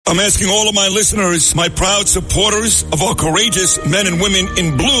I'm asking all of my listeners, my proud supporters of our courageous men and women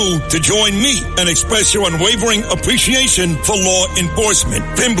in blue, to join me and express your unwavering appreciation for law enforcement.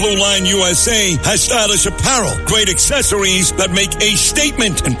 Thin Blue Line USA has stylish apparel, great accessories that make a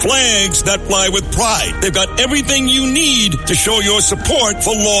statement, and flags that fly with pride. They've got everything you need to show your support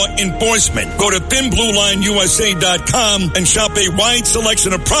for law enforcement. Go to thinbluelineusa.com and shop a wide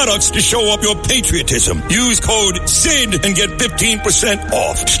selection of products to show up your patriotism. Use code SID and get 15%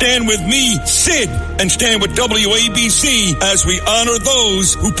 off. Stand with me, Sid, and stand with WABC as we honor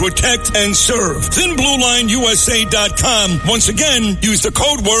those who protect and serve. thinbluelineusa.com. Once again, use the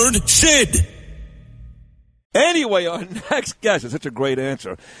code word SID. Anyway, our next guest, is such a great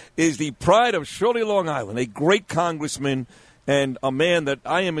answer, is the pride of Shirley, Long Island, a great congressman and a man that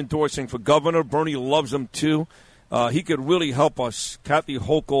I am endorsing for governor. Bernie loves him, too. He could really help us. Kathy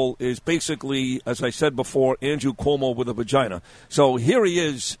Hochul is basically, as I said before, Andrew Cuomo with a vagina. So here he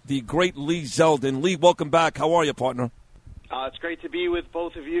is, the great Lee Zeldin. Lee, welcome back. How are you, partner? It's great to be with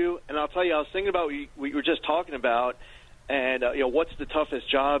both of you. And I'll tell you, I was thinking about what you were just talking about, and what's the toughest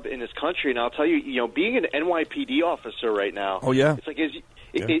job in this country. And I'll tell you, being an NYPD officer right now. Oh, yeah? It's like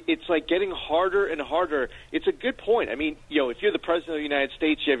it's like getting harder and harder. It's a good point. I mean, if you're the president of the United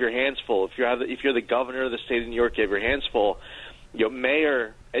States, you have your hands full. If you're the governor of the state of New York, you have your hands full.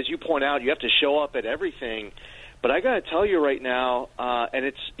 Mayor, as you point out, you have to show up at everything. But I got to tell you right now, and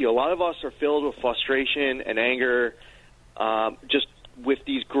it's a lot of us are filled with frustration and anger, just with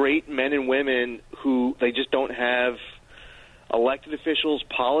these great men and women who they just don't have elected officials'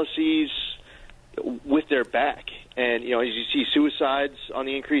 policies with their back. And, as you see suicides on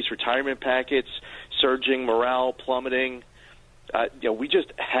the increase, retirement packets, surging, morale plummeting, we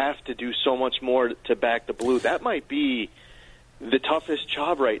just have to do so much more to back the blue. That might be the toughest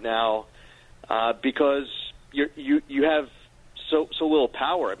job right now because you have so little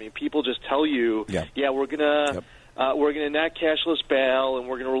power. I mean, people just tell you, we're gonna enact cashless bail and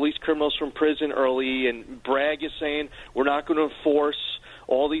we're gonna release criminals from prison early. And Bragg is saying we're not going to enforce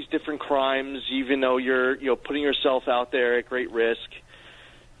all these different crimes, even though you're putting yourself out there at great risk.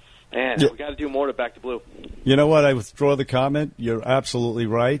 And we got to do more to back the blue. You know what? I withdraw the comment. You're absolutely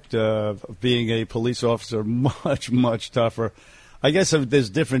right. Being a police officer, much, much tougher. I guess there's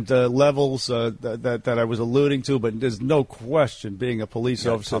different levels that I was alluding to, but there's no question being a police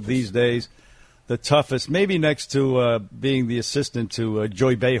officer these days, the toughest, maybe next to being the assistant to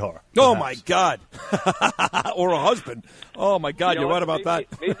Joy Behar. Oh, my God. Or a husband. Oh, my God, you're right about that.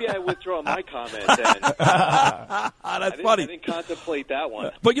 Maybe I withdraw my comment then. That's funny. I didn't contemplate that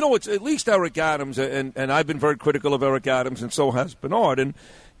one. But, it's at least Eric Adams, and I've been very critical of Eric Adams, and so has Bernard.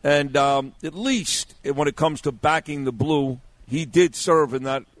 And at least when it comes to backing the blue, he did serve in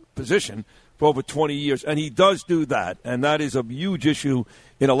that position for over 20 years, and he does do that, and that is a huge issue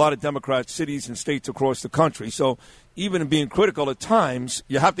in a lot of Democrat cities and states across the country. So even in being critical at times,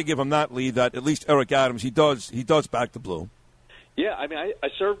 you have to give him that lead that at least Eric Adams, he does back the blue. Yeah, I mean, I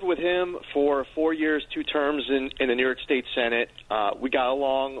served with him for 4 years, 2 terms in the New York State Senate. We got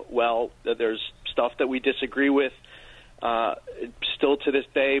along well. There's stuff that we disagree with still to this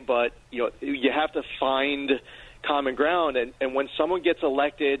day, but you have to find common ground. And when someone gets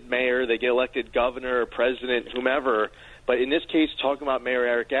elected mayor, they get elected governor, president, whomever. But in this case, talking about Mayor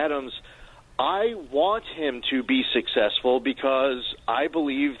Eric Adams, I want him to be successful because I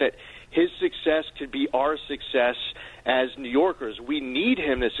believe that his success could be our success as New Yorkers. We need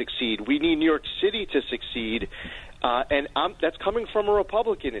him to succeed. We need New York City to succeed. And that's coming from a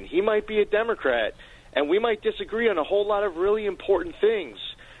Republican, and he might be a Democrat. And we might disagree on a whole lot of really important things.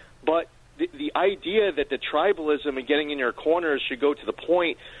 But the idea that the tribalism and getting in your corners should go to the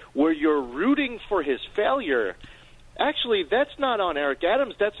point where you're rooting for his failure, actually, that's not on Eric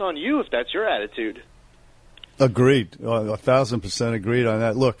Adams. That's on you if that's your attitude. Agreed. 1,000% agreed on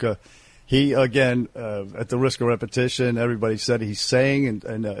that. Look, he, again, at the risk of repetition, everybody said he's saying,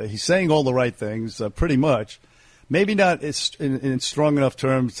 and he's saying all the right things, pretty much. Maybe not in strong enough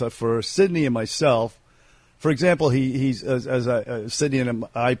terms for Sidney and myself. For example, he's as Sidney and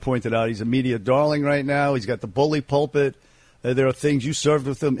I pointed out, he's a media darling right now. He's got the bully pulpit. There are things you served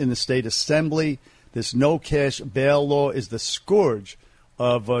with him in the state assembly. This no cash bail law is the scourge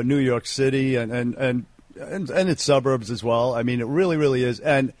of New York City and its suburbs as well. I mean, it really, really is.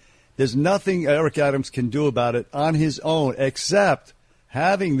 And there's nothing Eric Adams can do about it on his own except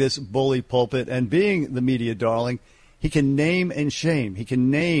having this bully pulpit and being the media darling. He can name and shame. He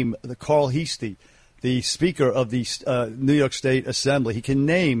can name the Carl Heastie, the Speaker of the New York State Assembly. He can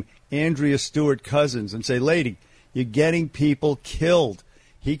name Andrea Stewart Cousins and say, lady, you're getting people killed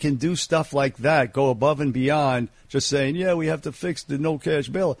he can do stuff like that, go above and beyond just saying, yeah, we have to fix the no cash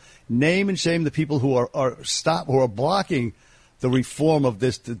bail. Name and shame the people who are blocking the reform of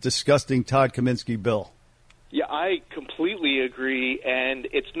this disgusting Todd Kaminsky bill. Yeah, I completely agree, and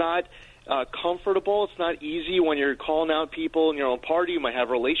it's not comfortable. It's not easy when you're calling out people in your own party. You might have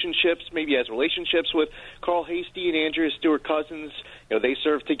relationships, maybe has relationships with Carl Hastie and Andrea Stewart-Cousins. They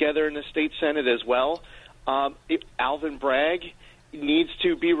serve together in the state Senate as well. Alvin Bragg needs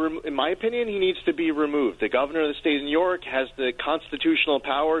to be, in my opinion, he needs to be removed. The governor of the state of New York has the constitutional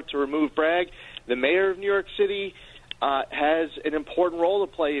power to remove Bragg. The mayor of New York City has an important role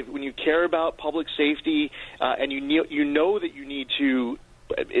to play when you care about public safety and you know that you need to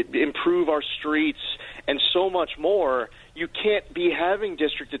improve our streets and so much more. You can't be having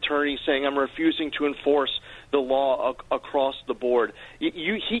district attorneys saying, I'm refusing to enforce the law across the board.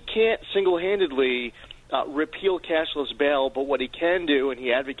 He can't single-handedly repeal cashless bail, but what he can do, and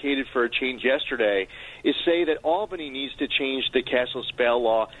he advocated for a change yesterday, is say that Albany needs to change the cashless bail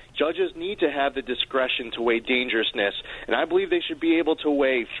law. Judges need to have the discretion to weigh dangerousness, and I believe they should be able to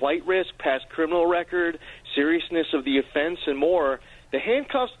weigh flight risk, past criminal record, seriousness of the offense, and more. The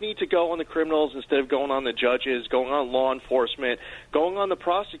handcuffs need to go on the criminals instead of going on the judges, going on law enforcement, going on the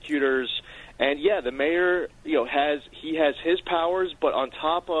prosecutors. And yeah, the mayor, has his powers, but on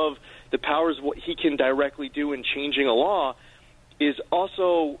top of the powers, what he can directly do in changing a law is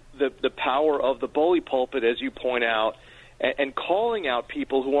also the power of the bully pulpit, as you point out, and calling out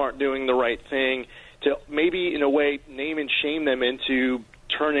people who aren't doing the right thing to maybe, in a way, name and shame them into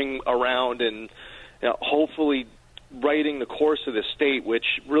turning around and hopefully righting the course of the state, which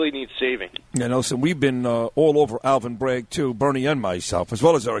really needs saving. Yeah, Nelson, we've been all over Alvin Bragg, too, Bernie and myself, as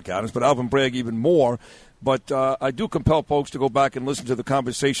well as Eric Adams, but Alvin Bragg even more. But I do compel folks to go back and listen to the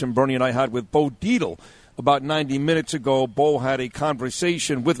conversation Bernie and I had with Bo Dietl about 90 minutes ago. Bo had a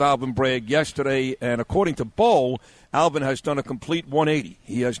conversation with Alvin Bragg yesterday, and according to Bo, Alvin has done a complete 180.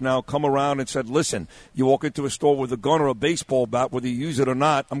 He has now come around and said, listen, you walk into a store with a gun or a baseball bat, whether you use it or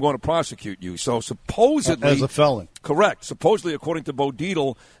not, I'm going to prosecute you. So supposedly... As a felon. Correct. Supposedly, according to Bo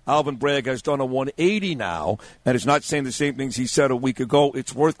Dietl, Alvin Bragg has done a 180 now and is not saying the same things he said a week ago.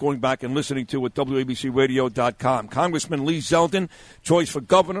 It's worth going back and listening to at WABCRadio.com. Congressman Lee Zeldin, choice for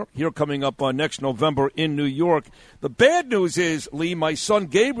governor, here coming up next November in New York. The bad news is, Lee, my son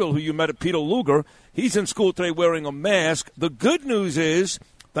Gabriel, who you met at Peter Luger, he's in school today wearing a mask. The good news is,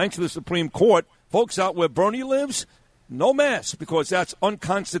 thanks to the Supreme Court, folks out where Bernie lives, no mask because that's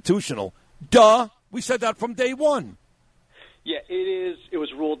unconstitutional. Duh. We said that from day one. Yeah, it is. It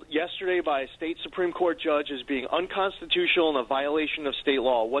was ruled yesterday by a state Supreme Court judge as being unconstitutional and a violation of state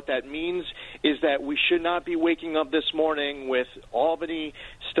law. What that means is that we should not be waking up this morning with Albany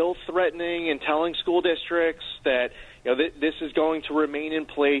still threatening and telling school districts that this is going to remain in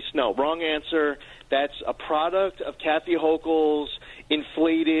place. No, wrong answer. That's a product of Kathy Hochul's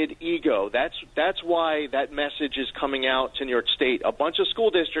inflated ego. That's why that message is coming out to New York State. A bunch of school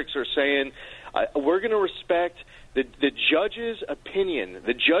districts are saying, we're going to respect the judge's opinion,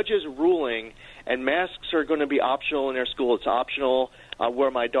 the judge's ruling, and masks are going to be optional in their school. It's optional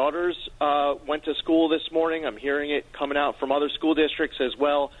where my daughters went to school this morning. I'm hearing it coming out from other school districts as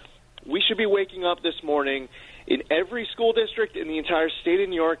well. We should be waking up this morning in every school district in the entire state of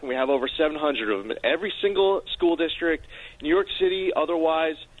New York, and we have over 700 of them. Every single school district, New York City,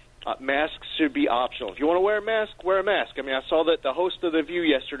 otherwise, masks should be optional. If you want to wear a mask, wear a mask. I mean, I saw that the host of The View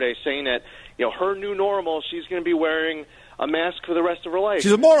yesterday saying that, her new normal, she's going to be wearing a mask for the rest of her life.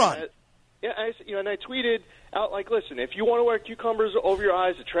 She's a moron. And I tweeted out, listen, if you want to wear cucumbers over your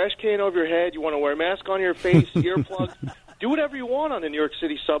eyes, a trash can over your head, you want to wear a mask on your face, earplugs, do whatever you want on the New York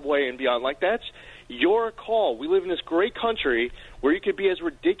City subway and beyond. That's your call. We live in this great country where you could be as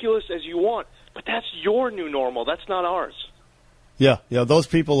ridiculous as you want, but that's your new normal. That's not ours. Yeah. Those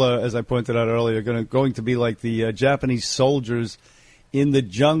people, as I pointed out earlier, are going to be like the Japanese soldiers in the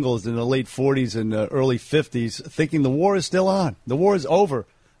jungles in the late 40s and early 50s, thinking the war is still on. The war is over.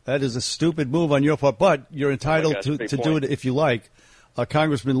 That is a stupid move on your part, but you're entitled to do it if you like.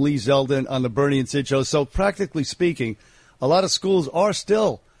 Congressman Lee Zeldin on the Bernie and Sid show. So practically speaking, a lot of schools are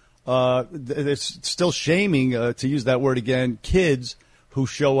still they're still shaming, to use that word again, kids who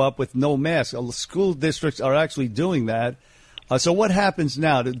show up with no mask. School districts are actually doing that. So what happens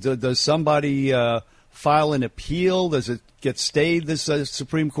now? Does somebody file an appeal? Does it get stayed, this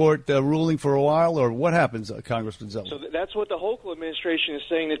Supreme Court ruling, for a while? Or what happens, Congressman Zeldin? So that's what the Hochul administration is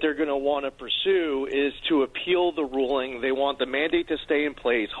saying that they're going to want to pursue, is to appeal the ruling. They want the mandate to stay in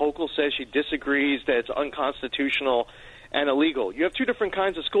place. Hochul says she disagrees, that it's unconstitutional. and illegal. You have two different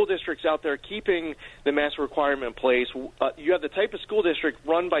kinds of school districts out there keeping the mask requirement in place. You have the type of school district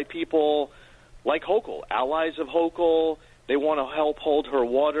run by people like Hochul, allies of Hochul. They want to help hold her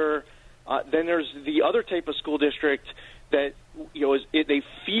water. Then there's the other type of school district that they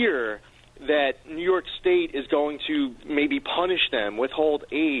fear that New York State is going to maybe punish them, withhold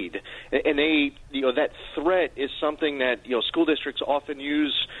aid, and that threat is something that school districts often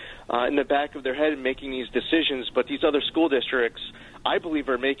use in the back of their head in making these decisions. But these other school districts, I believe,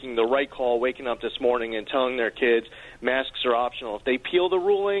 are making the right call, waking up this morning and telling their kids masks are optional. If they appeal the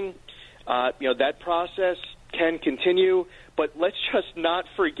ruling, that process can continue. But let's just not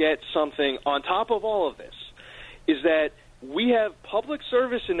forget something on top of all of this, is that we have public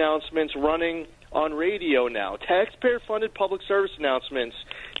service announcements running on radio now, taxpayer-funded public service announcements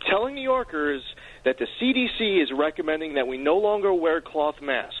telling New Yorkers that the CDC is recommending that we no longer wear cloth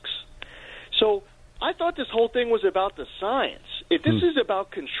masks. So I thought this whole thing was about the science. If this is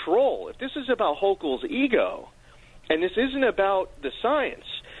about control, if this is about Hochul's ego, and this isn't about the science,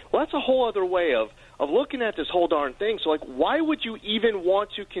 well, that's a whole other way of looking at this whole darn thing. So, why would you even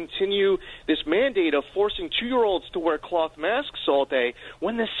want to continue this mandate of forcing 2-year-olds to wear cloth masks all day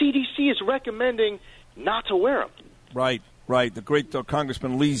when the CDC is recommending not to wear them? Right. The great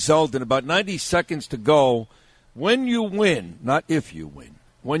Congressman Lee Zeldin, about 90 seconds to go. When you win, not if you win,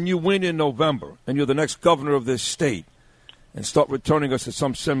 when you win in November and you're the next governor of this state and start returning us to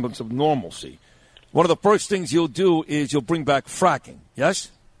some semblance of normalcy, one of the first things you'll do is you'll bring back fracking,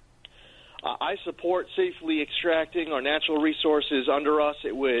 yes? I support safely extracting our natural resources under us.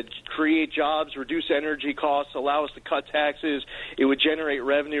 It would create jobs, reduce energy costs, allow us to cut taxes. It would generate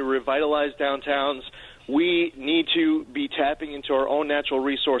revenue, revitalize downtowns. We need to be tapping into our own natural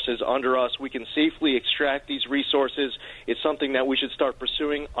resources under us. We can safely extract these resources. It's something that we should start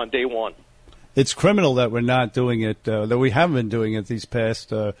pursuing on day one. It's criminal that we're not doing it, that we haven't been doing it these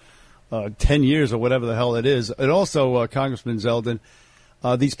past 10 years or whatever the hell it is. And also, Congressman Zeldin,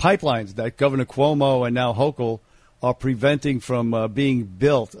 these pipelines that Governor Cuomo and now Hochul are preventing from being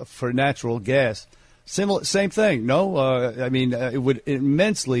built for natural gas. Same thing, no? It would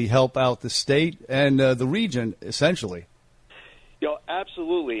immensely help out the state and the region, essentially.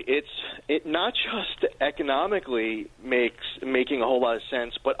 Absolutely. It not just economically making a whole lot of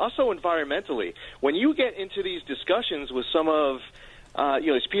sense, but also environmentally. When you get into these discussions with some of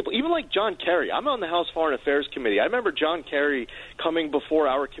these people, even like John Kerry. I'm on the House Foreign Affairs Committee. I remember John Kerry coming before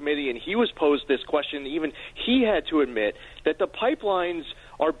our committee, and he was posed this question. Even he had to admit that the pipelines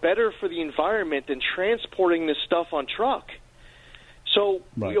are better for the environment than transporting this stuff on truck. So,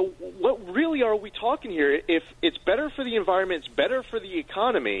 right. What really are we talking here? If it's better for the environment, it's better for the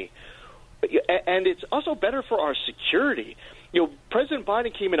economy, and it's also better for our security. President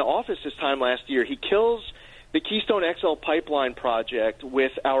Biden came into office this time last year. He kills the Keystone XL pipeline project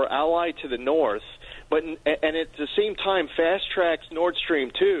with our ally to the north, and at the same time fast-tracks Nord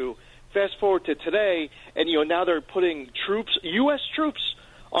Stream 2. Fast forward to today, and now they're putting U.S. troops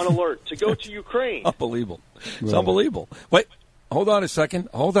on alert to go to Ukraine. Unbelievable. It's unbelievable. Wait, hold on a second.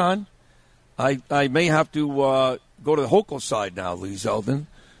 Hold on. I may have to go to the Hochul side now, Lee Zeldin.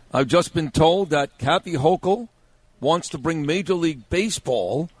 I've just been told that Kathy Hochul wants to bring Major League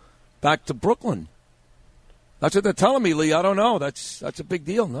Baseball back to Brooklyn. That's what they're telling me, Lee. I don't know. That's a big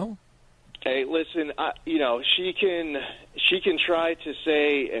deal, no? Hey, listen. She can try to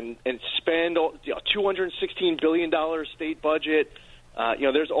say and spend $216 billion state budget.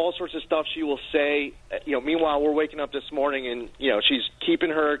 There's all sorts of stuff she will say. Meanwhile, we're waking up this morning and she's keeping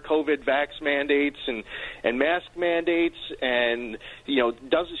her COVID vax mandates and mask mandates, and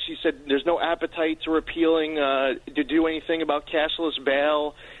she said there's no appetite to repealing to do anything about cashless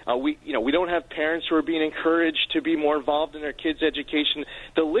bail. We don't have parents who are being encouraged to be more involved in their kids' education.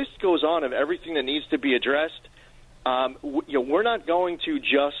 The list goes on of everything that needs to be addressed. We're not going to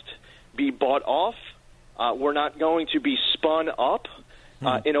just be bought off. We're not going to be spun up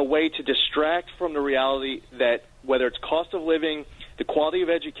in a way to distract from the reality that whether it's cost of living, the quality of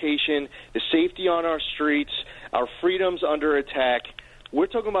education, the safety on our streets, our freedoms under attack, we're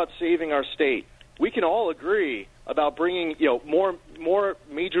talking about saving our state. We can all agree about bringing more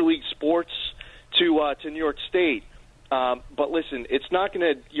major league sports to New York State. But listen, it's not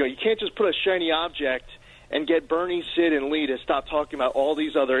going to you can't just put a shiny object and get Bernie, Sid, and Lee to stop talking about all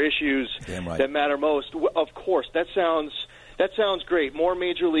these other issues that matter most. Of course, that sounds That sounds great. More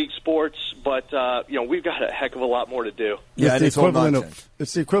Major League sports, but we've got a heck of a lot more to do. Yeah, it's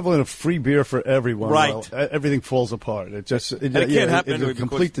the equivalent of free beer for everyone. Right. Well, everything falls apart. It can't happen. It's a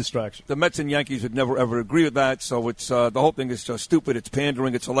complete distraction. The Mets and Yankees would never ever agree with that. So it's the whole thing is just stupid. It's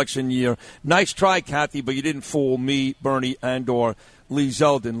pandering. It's election year. Nice try, Kathy, but you didn't fool me, Bernie, and/or Lee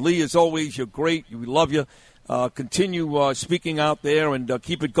Zeldin. Lee, as always, you're great. We love you. Continue speaking out there and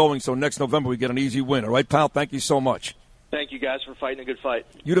keep it going. So next November we get an easy win. All right, pal. Thank you so much. Thank you, guys, for fighting a good fight.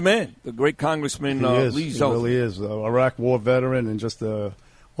 You the man, the great Congressman Lee Zeldin. He really is. Iraq War veteran and just a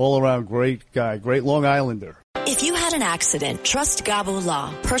all-around great guy, great Long Islander. If you had an accident, trust Gabu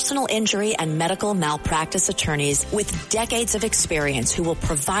Law, personal injury and medical malpractice attorneys with decades of experience who will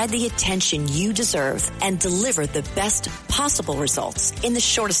provide the attention you deserve and deliver the best possible results in the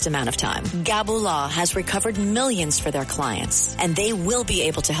shortest amount of time. Gabu Law has recovered millions for their clients, and they will be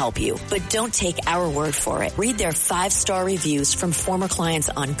able to help you. But don't take our word for it. Read their 5-star reviews from former clients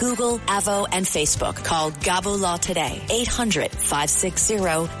on Google, Avo, and Facebook. Call Gabu Law today,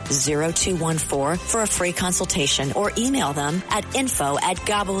 800-560-0214 for a free consultation, or email them at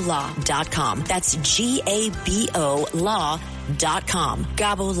info@gabulaw.com. That's GABO law.com.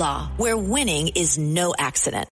 Gabu Law, where winning is no accident.